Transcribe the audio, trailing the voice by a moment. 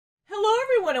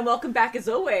everyone, and welcome back as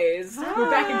always. Hi. We're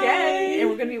back again, and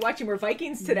we're going to be watching more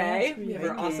Vikings today. Yes, we have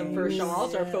our awesome fur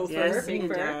shawls, our faux fur, fake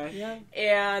fur. Yeah.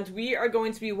 And we are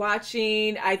going to be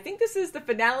watching, I think this is the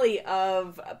finale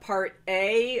of Part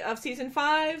A of Season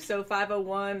 5, so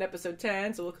 501, Episode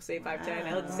 10, so we'll say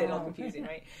 510. I like to say it all confusing,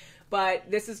 right? But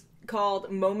this is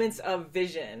called Moments of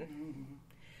Vision.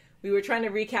 We were trying to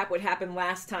recap what happened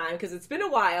last time, because it's been a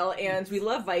while, and we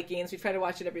love Vikings. We try to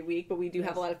watch it every week, but we do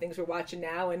have a lot of things we're watching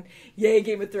now, and yay,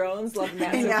 Game of Thrones. Love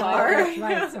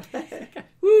that so far.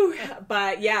 Woo.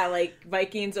 But yeah, like,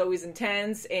 Vikings always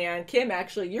intense, and Kim,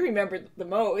 actually, you remember the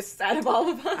most out of all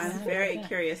of us. I'm very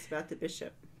curious about the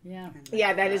bishop. Yeah,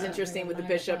 that is interesting with the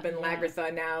bishop and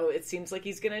Lagertha now. It seems like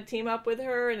he's going to team up with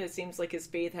her, and it seems like his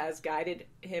faith has guided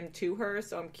him to her,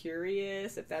 so I'm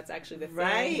curious if that's actually the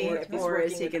thing, or if he's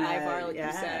working with Ivar, like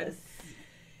you said.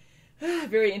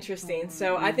 Very interesting.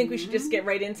 So I think we should just get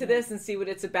right into this and see what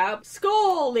it's about.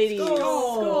 Skål, ladies!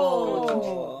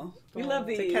 Skål! We love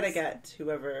these. To Kattegat,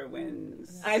 whoever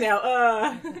wins. I know.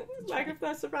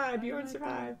 Lagertha survived. Bjorn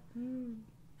survived.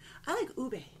 I like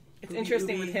ube. It's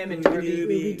interesting with him and Darby.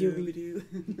 Ubi.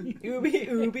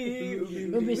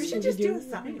 We should just do a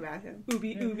song about him.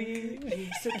 Ubi.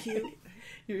 You're so cute.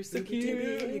 You're so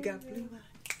cute. You got blue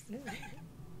eyes.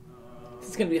 This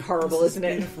is going to be horrible, isn't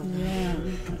it? Yeah.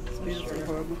 It's beautiful.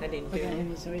 Horrible. I didn't do Okay, it.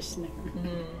 he's always snicker.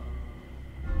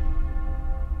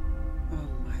 Oh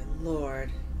my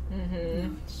lord.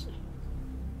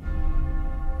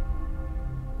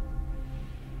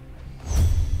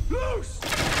 Loose!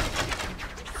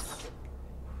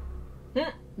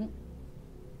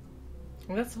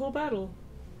 Well, that's the whole battle.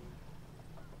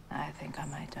 I think I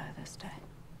might die this day.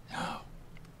 No.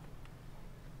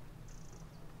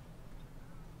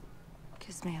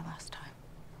 Kiss me a last time.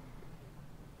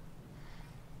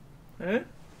 Huh?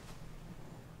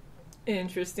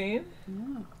 Interesting.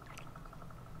 Oh.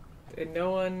 And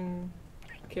no one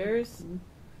cares?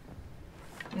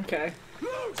 Okay.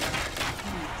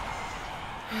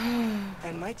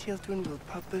 And my children will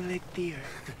probably deer.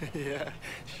 Yeah,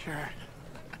 sure.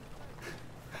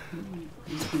 I'm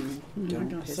not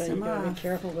gonna piss say you him gotta off. be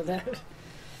careful with that.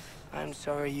 I'm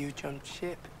sorry you jumped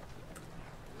ship.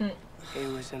 It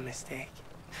was a mistake.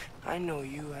 I know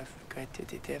you have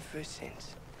regretted it ever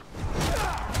since.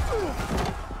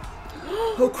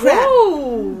 Oh crap!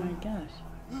 Oh my gosh.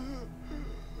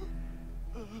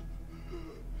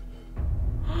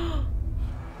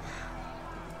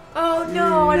 Oh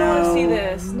no, I don't want to see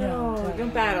this. No,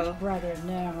 don't battle. Brother,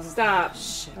 no. Stop.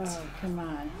 Oh, come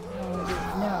on.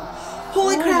 No.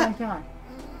 Holy crap! Oh my god.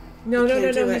 No, can't I'm do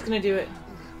just it. going to do it.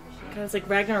 God, it's like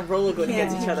Ragnar and Rolo going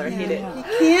against each other. I hate it. He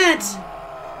can't!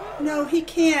 No, he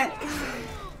can't.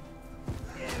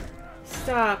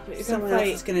 Stop. It's going Someone to else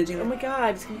fight. is gonna do it. Oh my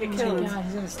god, he's going to get Oh killed. my god,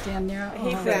 he's gonna stand there. I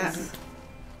hate Oh, that. Crap.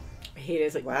 I hate it.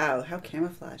 It's like, Wow, how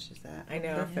camouflage is that? I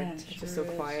know. Perfect. It's just so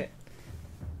quiet.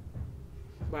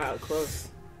 Wow, close.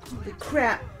 Holy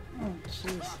crap! Oh,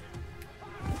 jeez.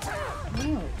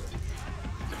 Oh.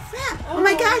 Crap! Oh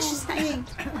my gosh, she's hanging!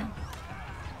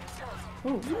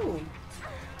 Oh. Ooh.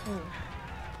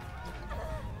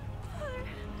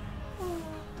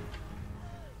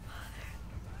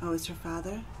 Oh, it's her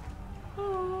father?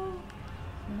 Oh.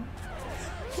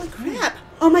 Holy crap!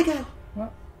 Oh my god!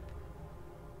 What?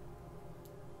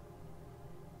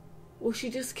 Was she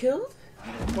just killed?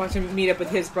 Watch him meet up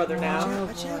with his brother now. Oh,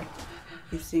 Watch boy. out.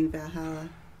 He's seeing Valhalla.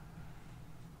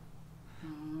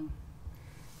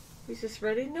 He's just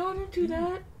ready. No, don't do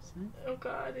that. Oh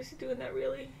god, is he doing that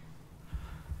really?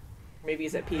 Maybe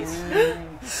he's at peace.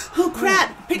 Oh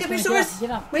crap! Pick up your swords! Get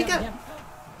up. Wake get up!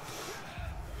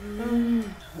 Get up.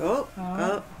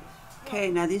 Oh.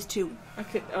 Okay, now these two. I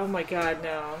could. Oh my god,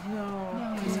 no.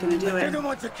 He's gonna do I it. didn't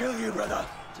want to kill you, brother.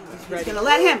 He's gonna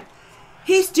let him.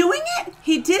 He's doing it!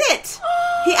 He did it!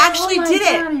 He actually Oh my did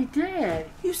god, it! he did.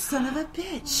 You son of a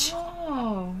bitch!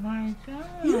 Oh my god.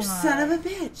 You son of a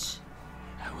bitch!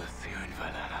 I will see you in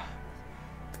Valhalla.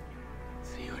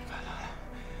 See you in Valhalla.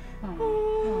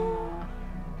 Oh.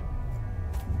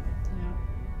 Yeah.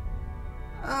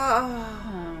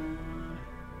 Oh. Oh.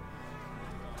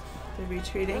 They're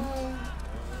retreating.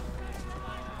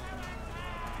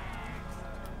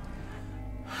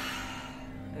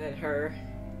 And then her.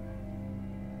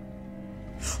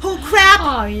 Oh crap!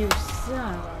 Oh, you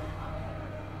son of a...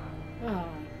 Oh.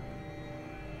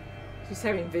 She's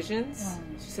having visions? Oh.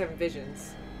 She's having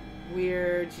visions.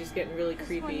 Weird. She's getting really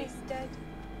creepy. dead.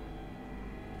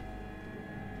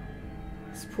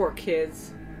 These poor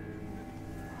kids.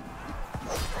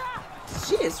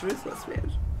 She is ruthless,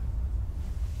 man.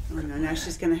 Oh no, now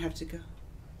she's gonna have to go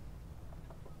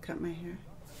cut my hair.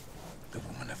 The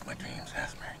woman of my dreams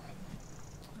has married me.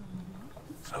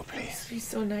 She's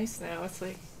so nice now. It's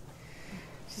like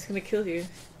she's gonna kill you.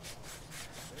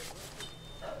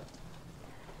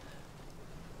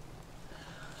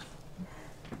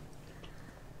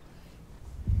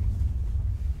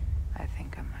 I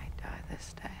think I might die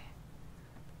this day.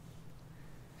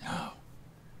 No.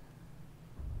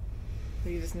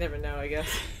 You just never know, I guess.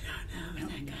 No,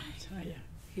 tell ya.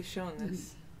 Keep showing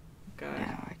this. God.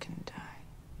 Now I can die.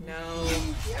 No.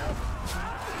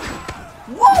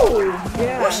 Whoa!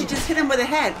 Yeah. Oh, she just hit him with a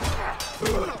head.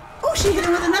 Oh, she hit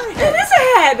him with another It head. is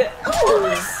a head! Oh,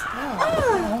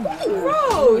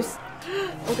 gross!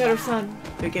 Oh god, her son.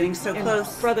 They're getting so And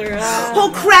close. brother.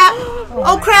 Oh crap!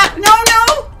 Oh crap! No,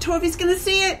 no! Torby's gonna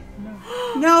see it.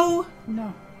 No.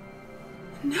 No. No.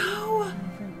 No.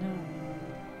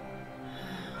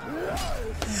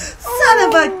 Son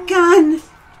of a gun!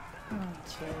 Oh,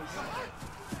 jeez.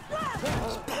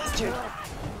 Bastard.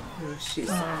 Oh, she's.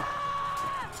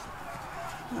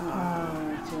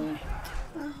 Oh, dear.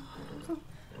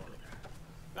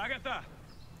 Agatha!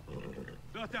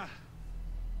 Daughter!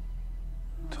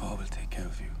 Tor will take care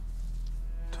of you.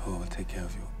 Tor will take care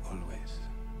of you always.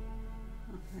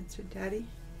 Oh, that's her daddy.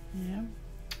 Yeah.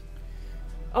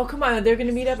 Oh, come on. They're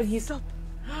gonna meet up and he's. Stop.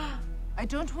 I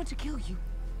don't want to kill you.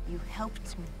 You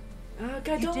helped me.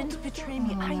 God, You don't. didn't betray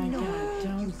me. Oh I my know.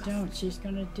 God, don't. She's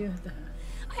gonna do that.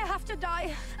 I have to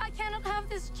die. I cannot have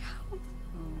this child.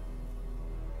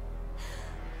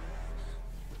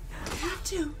 You have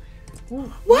to.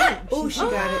 Ooh. What? Oh, she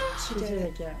got it. She She did did it.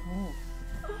 it, yeah.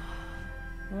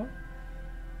 Oh.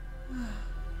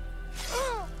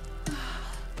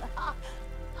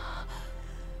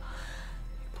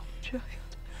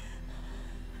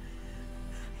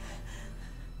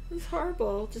 It's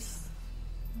horrible. Just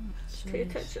pay Jeez.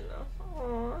 attention though.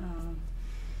 Aww. Oh,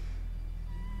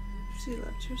 She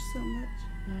loved her so much.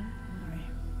 yeah. All right.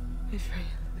 If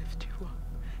I lift you up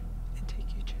and take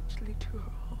you gently to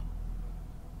her home.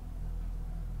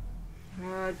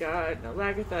 Oh god, no,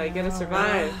 Agatha, you gotta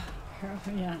survive.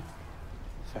 Careful, yeah.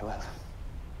 Farewell,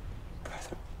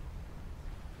 brother.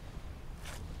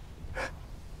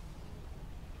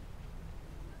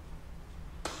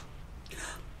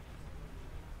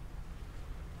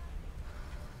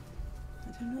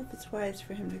 I don't know if it's wise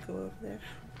for him to go over there.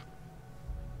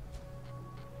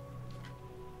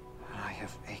 I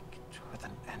have ached with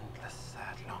an endless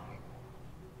sad longing.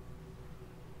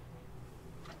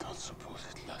 I don't suppose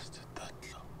it lasted that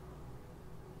long.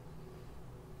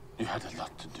 You had a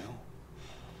lot to do.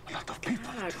 A lot of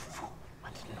people God. to fool. I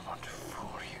didn't want to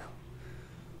fool you.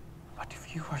 But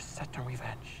if you are set on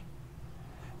revenge,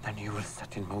 then you will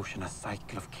set in motion a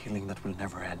cycle of killing that will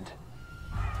never end.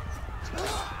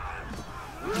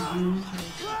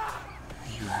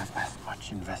 You have as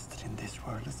much invested in this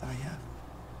world as I have.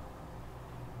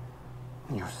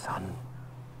 Your son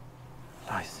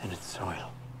lies in its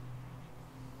soil.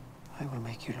 I will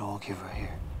make you lawgiver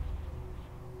here.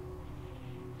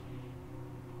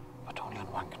 But only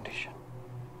on one condition.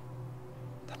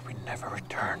 That we never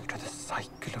return to the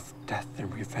cycle of death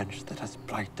and revenge that has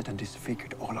blighted and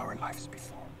disfigured all our lives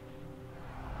before.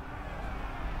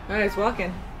 Alright, he's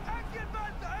walking.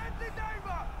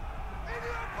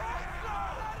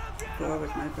 Forward,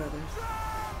 my brothers.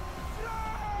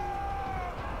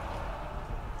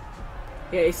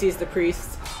 Yeah, he sees the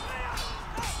priest.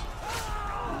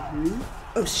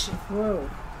 Oh shit. Whoa.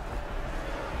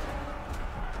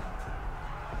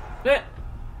 Eh.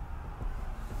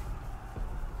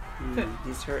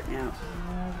 He's hurt now.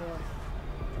 Oh,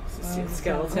 boy. See the Oh,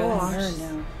 skeleton. her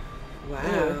now.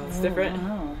 Wow. It's different.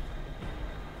 Wow.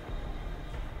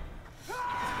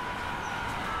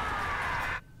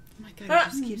 Oh my god, he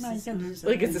just keeps My his goodness. arms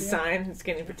Like open. it's a sign. It's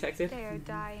getting protected. They are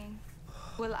dying.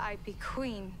 Will I be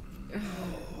queen? You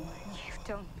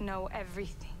don't know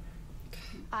everything.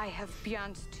 I have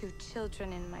beyond 2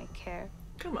 children in my care.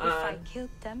 Come If I on. killed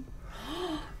them,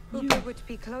 Uber would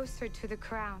be closer to the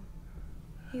crown.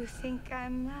 You think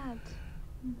I'm mad?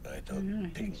 I Yeah, I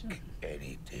think so.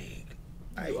 anything.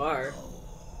 You are.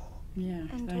 Yeah,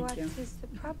 And thank what you. is the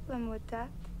problem with that?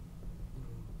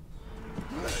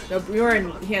 No,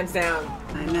 Bjorn, hands down.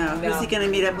 I know. No. Who's he gonna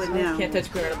meet up with now? Can't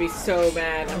touch Bjorn. I'll be so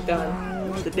mad. I'm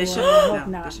done. The bishop? Hope No,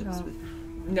 not, bishop's no. with.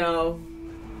 No.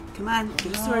 Come on,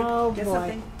 get a sword. Oh, Get boy.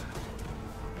 something.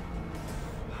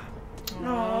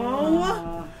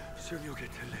 Oh. Soon you'll get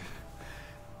to live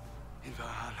in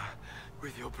Valhalla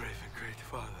with your brave and great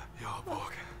father,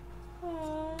 Jarborg.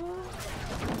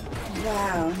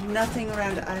 Wow, nothing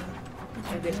around Ivan.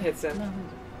 And it hits him.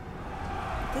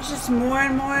 There's just more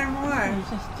and more and more. He's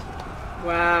just,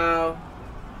 Wow.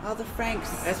 All the Franks.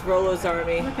 That's Rollo's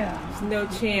army. look at him. There's no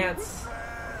chance.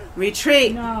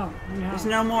 Retreat. No. There's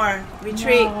no more.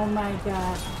 Retreat. No, oh my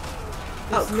god.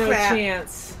 There's no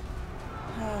chance.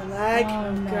 Oh, leg.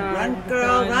 Oh, no. Run,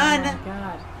 girl, run. Oh my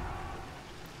god.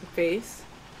 The face.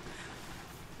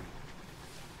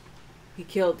 He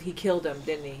killed him,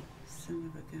 didn't he?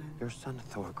 Son of a gun. Your son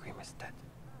Thorgrim is dead.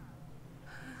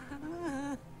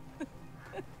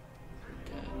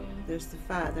 There's the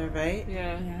father, right?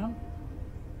 Yeah. Yeah.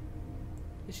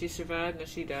 Did she survive? No,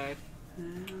 she died.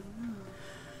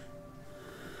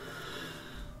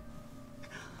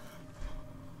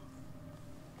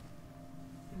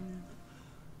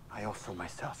 I offer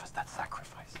myself as that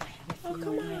sacrifice. Oh,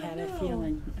 come on. I had a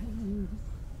feeling.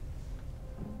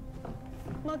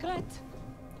 Margaret.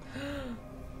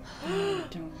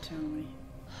 Don't tell me.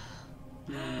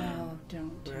 Oh,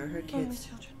 don't tell Where are her me. kids?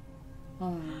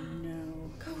 Oh,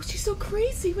 no. Oh, she's so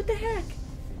crazy. What the heck?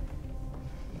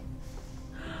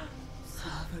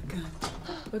 Son of a gun.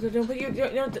 Oh, don't put your...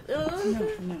 No.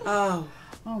 Oh.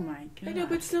 Oh, my god. I know,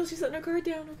 but still, she's letting her guard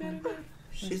down. Oh, God, oh, God.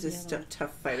 She's a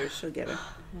tough fighter. She'll get her.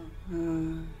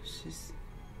 She's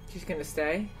gonna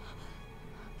stay?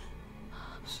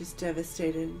 She's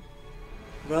devastated.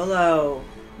 Rollo.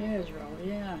 There's Rollo,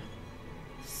 yeah.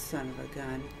 Son of a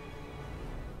gun.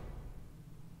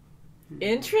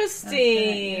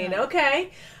 Interesting.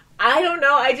 Okay. I don't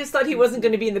know. I just thought he wasn't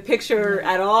going to be in the picture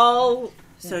at all.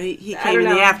 So he came in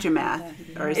the aftermath.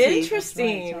 Or is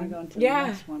Interesting. Right, so I'm going to the yeah.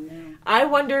 next one now. I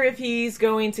wonder if he's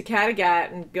going to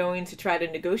Kattegat and going to try to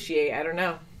negotiate. I don't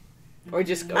know. Or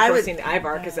just forcing the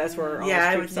Ivar, because that's where all the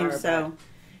I would streets think are, so. but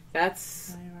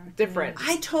That's different.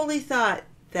 I totally thought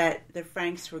that the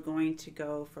Franks were going to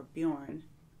go for Bjorn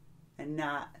and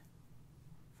not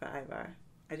for Ivar.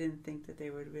 I didn't think that they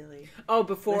would really. Oh,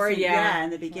 before, listen. yeah. Yeah, in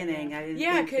the beginning. I didn't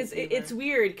Yeah, think because that it's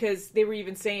weird, because they were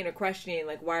even saying or questioning,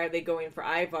 like, why are they going for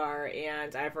Ivar?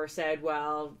 And Ivar said,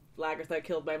 well, Lagertha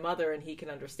killed my mother, and he can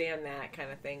understand that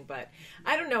kind of thing. But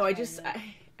I don't know.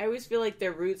 I always feel like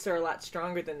their roots are a lot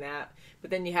stronger than that. But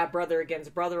then you have brother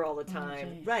against brother all the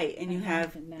time. Right, and you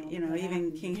have,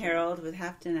 even King Harold with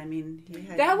Halfdan. I mean,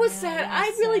 that was sad. I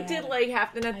really did like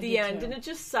Halfdan at the end, and it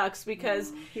just sucks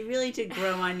because he really did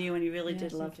grow on you, and you really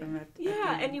did love him.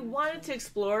 And he wanted to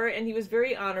explore, and he was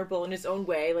very honorable in his own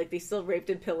way. Like, they still raped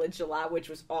and pillaged a lot, which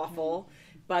was awful.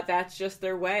 But that's just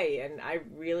their way, and I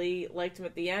really liked him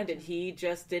at the end. And he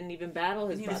just didn't even battle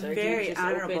his brother. Was very he just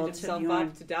honorable opened himself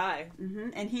up to die. Mm-hmm.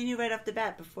 And he knew right off the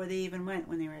bat before they even went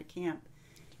when they were at camp.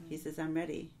 He says, "I'm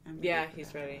ready." Yeah,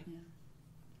 he's ready. Yeah.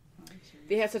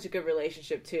 They had such a good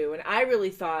relationship too, and I really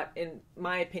thought, in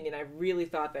my opinion, I really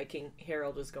thought that King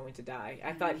Harold was going to die.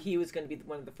 I thought he was going to be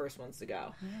one of the first ones to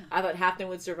go. Yeah. I thought Halfdan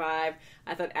would survive.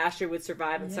 I thought Astrid would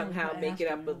survive and somehow make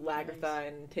it up with Lagertha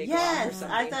and take off or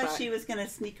something. I thought she was going to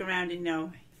sneak around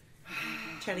and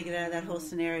try to get out of that whole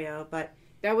scenario. But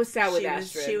that was sad with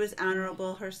Astrid. She was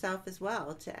honorable herself as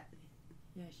well to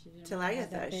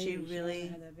Lagertha. She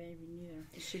really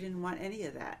she didn't want any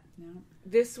of that. No.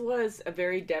 This was a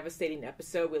very devastating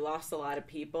episode. We lost a lot of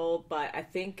people, but I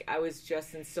think I was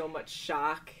just in so much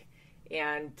shock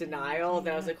and denial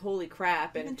that I was like, holy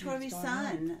crap. And even Torvi's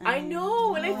son. I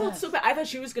know, and I felt so bad. I thought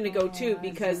she was going to go too,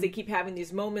 because they keep having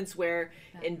these moments where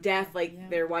in death, like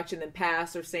they're watching them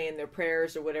pass or saying their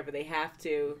prayers or whatever they have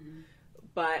to.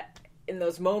 But in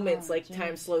those moments,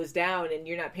 time slows down and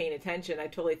you're not paying attention. I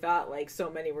totally thought like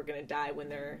so many were going to die when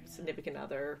their significant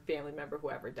other, family member,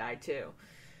 whoever died too.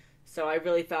 So I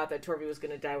really thought that Torvi was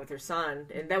going to die with her son,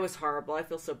 and that was horrible. I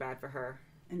feel so bad for her.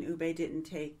 And Ube didn't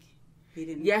take. He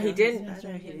didn't. Yeah, he didn't.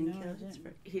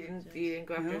 He didn't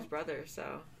go after his brother.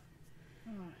 So.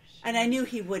 And I knew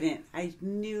he wouldn't. I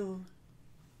knew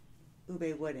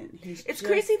Ube wouldn't. It's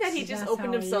crazy that he just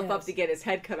opened himself up to get his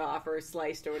head cut off or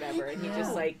sliced or whatever, and he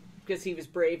just because he was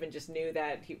brave and just knew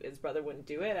that his brother wouldn't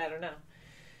do it. I don't know.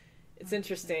 It's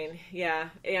interesting, yeah.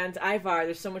 And Ivar,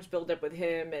 there's so much build-up with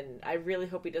him, and I really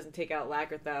hope he doesn't take out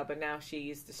Lagertha, but now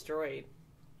she's destroyed.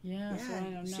 Yeah, so I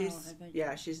don't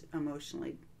know. She's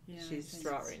emotionally, she's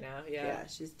distraught right now, Yeah,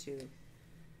 she's too.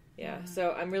 Yeah,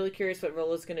 so I'm really curious what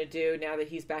Rollo's going to do now that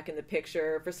he's back in the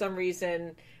picture. For some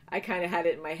reason, I kind of had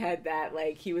it in my head that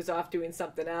like he was off doing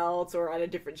something else or on a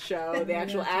different show, the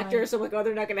actual actor. Right. So I'm like, oh,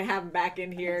 they're not going to have him back in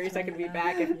here. He's not going to be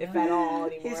back if at all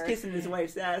anymore. He's kissing his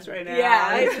wife's ass right now. Yeah,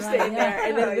 I was just sitting there,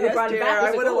 and then they brought him back.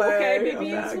 I was like, oh, okay,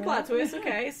 maybe it's a plot twist.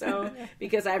 Okay, so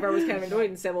because Ivar was kind of annoyed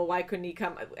and said, well, why couldn't he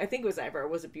come? I think it was Ivar, or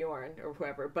was it Bjorn or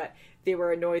whoever? But they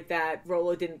were annoyed that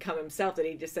Rollo didn't come himself; that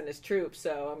he just sent his troops.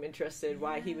 So I'm interested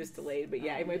why he was delayed. But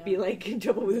yeah, he might be like in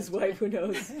trouble with his wife. Who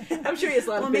knows? I'm sure he has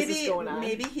a lot of business going on.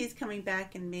 Maybe he's coming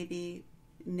back, and maybe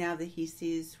now that he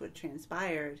sees what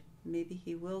transpired, maybe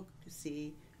he will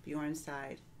see Bjorn's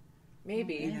side.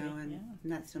 Maybe. You know, and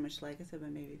not so much Lagertha,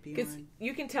 but maybe Because Bjorn.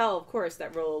 you can tell, of course,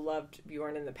 that Rolo loved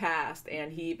Bjorn in the past,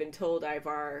 and he even told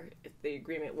Ivar the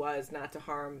agreement was not to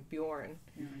harm Bjorn.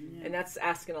 And that's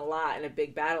asking a lot in a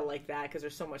big battle like that, because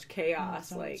there's so much chaos.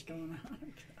 So much going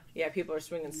on. Yeah, people are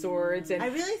swinging swords. And I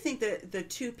really think that the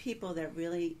two people that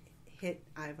really hit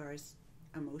Ivar's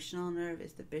emotional nerve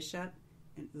is the bishop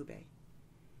and Ube.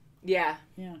 Yeah.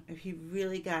 If he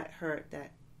really got hurt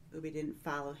that Ube didn't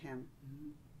follow him.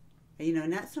 You know,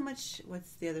 not so much,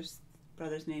 what's the other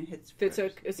brother's name?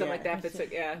 Fitzhook, something like that.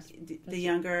 Fitzhook, yeah. The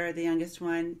youngest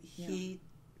one, he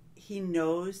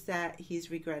knows that he's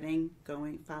regretting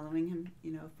following him,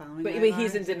 following But Ivar.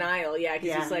 he's in denial, because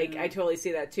he's like, I totally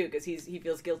see that too, because he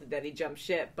feels guilty that he jumped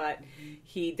ship, but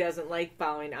he doesn't like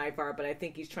following Ivar, but I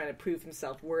think he's trying to prove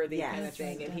himself worthy kind of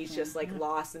thing, and he's just like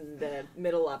lost in the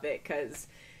middle of it, because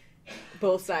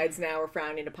both sides now are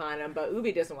frowning upon him, but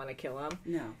Ube doesn't want to kill him.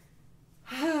 No.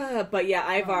 But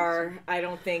yeah, Ivar, I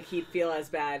don't think he'd feel as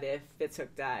bad if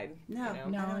Fitzhook died. No, I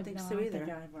don't think so either.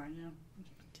 Ivar, no.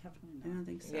 Definitely not. I don't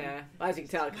think so. Yeah, well, as you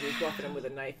can tell, because he was bluffing him with a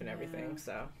knife and everything,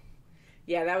 so...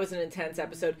 Yeah, that was an intense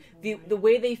episode. The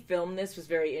way they filmed this was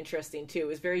very interesting, too. It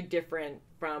was very different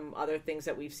from other things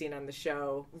that we've seen on the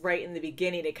show. Right in the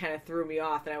beginning, it kind of threw me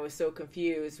off, and I was so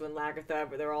confused when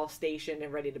Lagertha, they're all stationed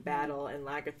and ready to battle, and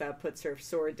Lagertha puts her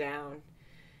sword down,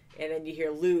 and then you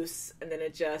hear loose, and then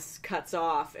it just cuts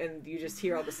off, and you just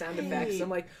hear all the sound effects. So I'm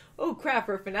like, oh crap,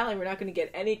 for a finale, we're not going to get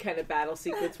any kind of battle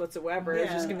sequence whatsoever.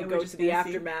 It's just going to go to the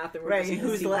aftermath, and we're just going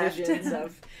to see visions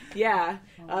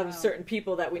of certain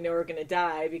people that we know are going to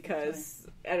die, because,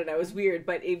 I don't know, it was weird,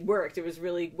 but it worked. It was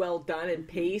really well done and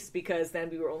paced, because then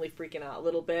we were only freaking out a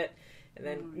little bit, and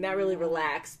then not really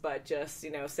relaxed, but just,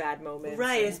 sad moments.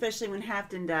 Right, especially when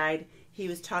Halfdan died. He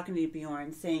was talking to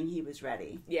Bjorn, saying he was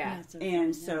ready. Yeah.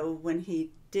 So when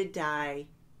he did die,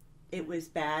 it was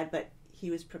bad, but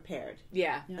he was prepared.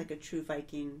 Yeah. Like a true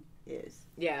Viking is.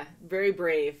 Yeah, very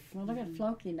brave. Well, look at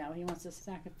Floki now. He wants to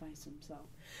sacrifice himself.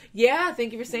 Yeah,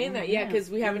 thank you for saying that. Yeah, because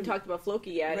we haven't talked about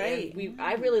Floki yet. Right. And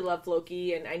I really love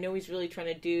Floki, and I know he's really trying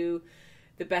to do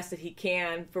the best that he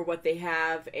can for what they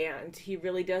have, and he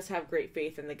really does have great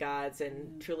faith in the gods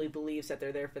and truly believes that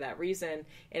they're there for that reason.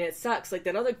 And it sucks, like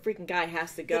that other freaking guy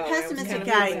has to go. The pessimistic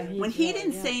guy, when he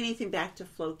didn't say anything back to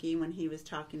Floki when he was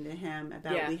talking to him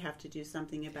about we have to do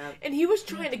something about, and he was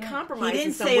trying to compromise. He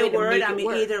didn't say a word. I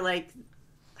mean, either like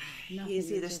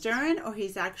he's either stern or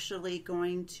he's actually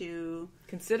going to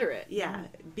consider it. Yeah,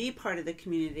 be part of the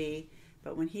community.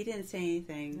 But when he didn't say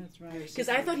anything... That's right. Because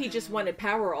I thought he just wanted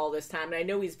power all this time. And I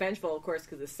know he's vengeful, of course,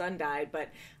 because his son died. But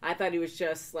I thought he was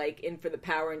just, like, in for the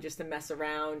power and just to mess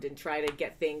around and try to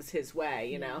get things his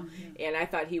way, you know? Yeah. And I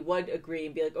thought he would agree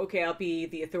and be like, okay, I'll be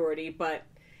the authority. But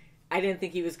I didn't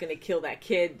think he was going to kill that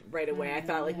kid right away. I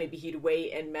thought, like, maybe he'd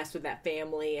wait and mess with that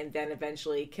family and then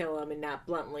eventually kill him and not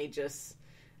bluntly just...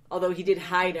 Although he did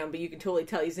hide him, but you can totally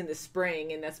tell he's in the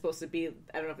spring, and that's supposed to be,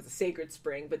 I don't know if it's a sacred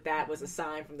spring, but that was a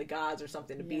sign from the gods or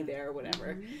something to be there or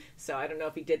whatever. So I don't know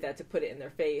if he did that to put it in their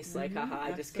face, like, haha,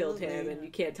 I just killed him, and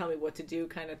you can't tell me what to do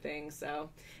kind of thing. So,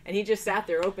 and he just sat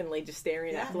there openly, just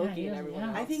staring at Floki and everyone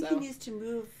else. I think he needs to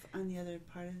move on the other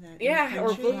part of that. Yeah,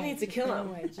 or Floki needs to kill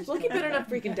him. Floki better not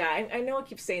freaking die. I know I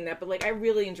keep saying that, but, like, I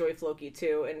really enjoy Floki,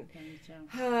 too. And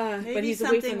maybe but he's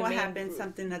something away from the will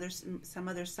main happen, some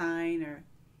other sign or...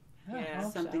 Yeah,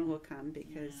 something will come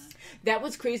because that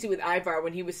was crazy with Ivar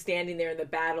when he was standing there in the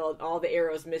battle. All the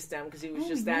arrows missed him because he was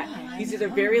just he's either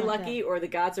very lucky or the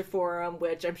gods are for him,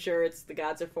 which I'm sure it's the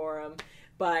gods are for him.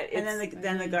 But and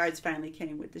then the guards finally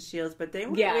came with the shields, but they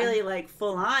weren't really like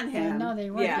full on him. No, they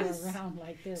weren't around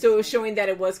like this. So it was showing that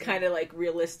it was kind of like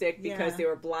realistic because they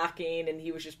were blocking, and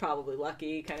he was just probably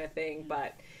lucky kind of thing.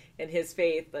 But in his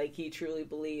faith, like he truly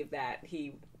believed that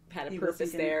he had a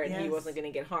purpose there, and he wasn't going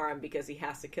to get harmed because he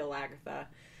has to kill Agatha.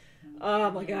 Oh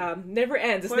my god, never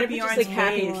ends. It's never just like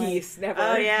happy peace. Never.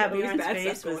 Oh yeah, Bjorn's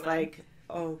face was like,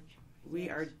 oh, we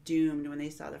are doomed when they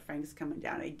saw the Franks coming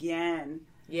down again.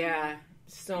 Yeah,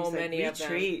 so many of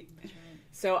them.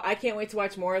 So I can't wait to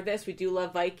watch more of this. We do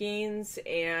love Vikings,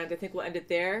 and I think we'll end it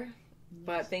there.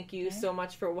 But thank you so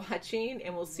much for watching,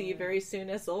 and we'll see you very soon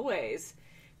as always.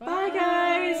 Bye,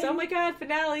 guys! Oh my god,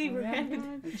 finale. We're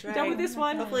done with this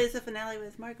one. Hopefully it's a finale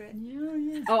with Margaret.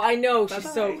 Yeah. Oh, I know.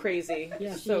 She's so crazy.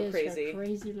 Yeah, she's so she is crazy. a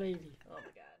crazy lady.